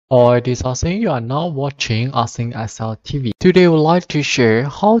Or this Asing, you are now watching Asing SL TV. Today I would like to share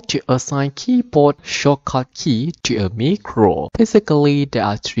how to assign keyboard shortcut key to a macro. Basically, there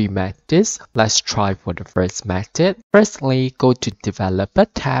are three methods. Let's try for the first method. Firstly, go to Developer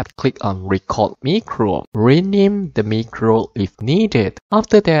tab, click on Record Macro. Rename the macro if needed.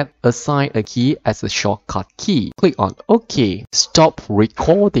 After that, assign a key as a shortcut key. Click on OK. Stop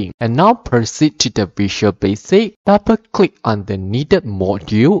recording. And now proceed to the Visual Basic. Double click on the needed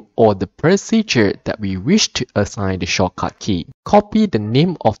module or the procedure that we wish to assign the shortcut key. Copy the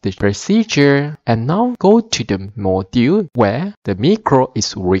name of the procedure and now go to the module where the macro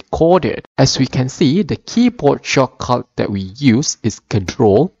is recorded. As we can see, the keyboard shortcut that we use is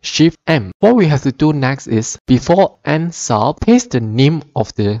Ctrl-Shift-M. What we have to do next is, before end sub, paste the name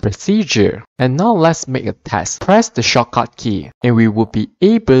of the procedure. And now let's make a test. Press the shortcut key and we will be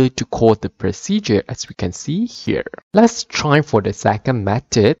able to call the procedure as we can see here. Let's try for the second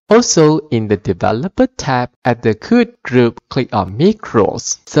method. Also in the Developer tab, at the code group, click on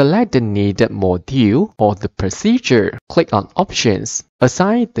Macros. Select the needed module or the procedure. Click on Options.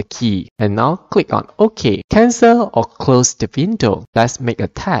 Assign the key and now click on OK. Cancel or close the window. Let's make a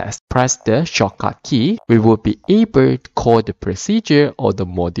test. Press the shortcut key. We will be able to call the procedure or the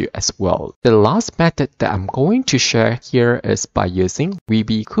module as well. The last method that I'm going to share here is by using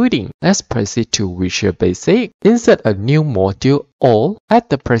VB coding. Let's proceed to Visual Basic. Insert a new module or add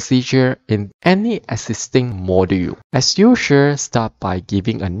the procedure in any existing module. As usual, start by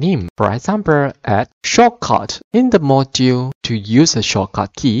giving a name. For example, add shortcut in the module to use a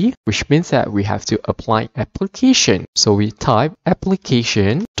shortcut key, which means that we have to apply application. So we type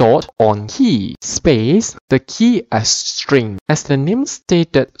Application.OnKey space the key as string. As the name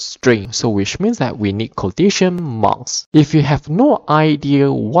stated, string, so which means that we need quotation marks. If you have no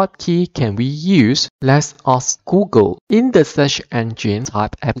idea what key can we use, let's ask Google. In the search engine,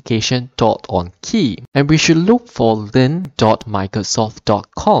 type Application.OnKey and we should look for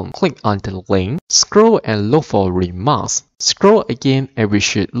learn.microsoft.com. Click on the link, scroll and look for remarks. Scroll again and we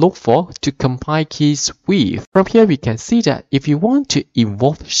should look for to compile keys with. From here we can see that if you want to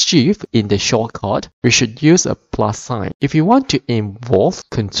involve shift in the shortcut, we should use a plus sign. If you want to involve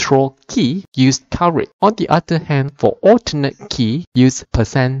control key, use caret. On the other hand, for alternate key, use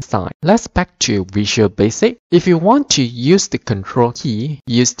percent sign. Let's back to Visual Basic. If you want to use the control key,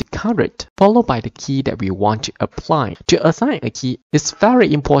 use the caret followed by the key that we want to apply. To assign a key, it's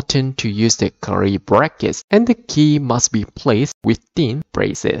very important to use the curly brackets and the key must be placed within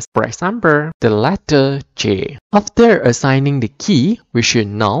braces. For example, the letter J. After assigning the key, we should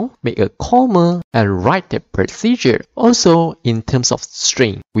now make a comma and write the procedure. Also, in terms of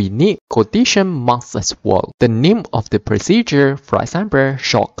string, we need quotation marks as well. The name of the procedure, for example,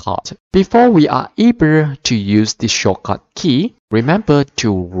 shortcut. Before we are able to use this shortcut key, remember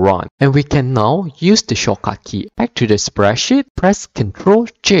to run. And we can now use the shortcut key. Back to the spreadsheet, press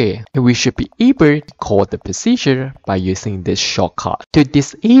Ctrl-J and we should be able to call the procedure by using this shortcut. To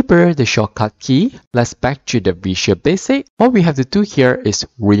disable the shortcut key, let's back to the Visual Basic. What we have to do here is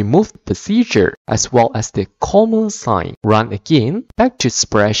remove the procedure as well as the comma sign. Run again, back to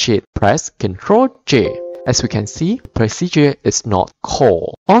spreadsheet, press Ctrl-J. As we can see, procedure is not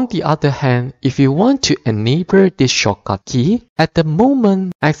called. On the other hand, if you want to enable this shortcut key, at the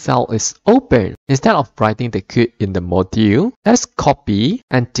moment Excel is open, instead of writing the code in the module, let's copy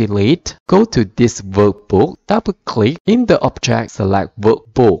and delete. Go to this workbook, double click in the object, select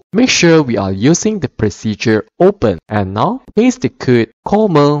workbook. Make sure we are using the procedure open and now paste the code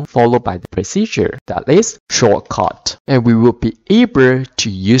comma followed by the procedure, that is shortcut. And we will be able to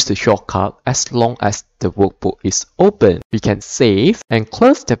use the shortcut as long as the workbook is open. We can save and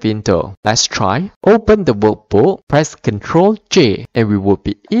close the window. Let's try. Open the workbook, press Ctrl-J and we will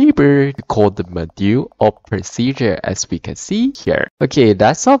be able to call the module or procedure as we can see here. Okay,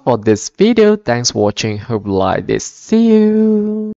 that's all for this video. Thanks for watching. Hope you like this. See you.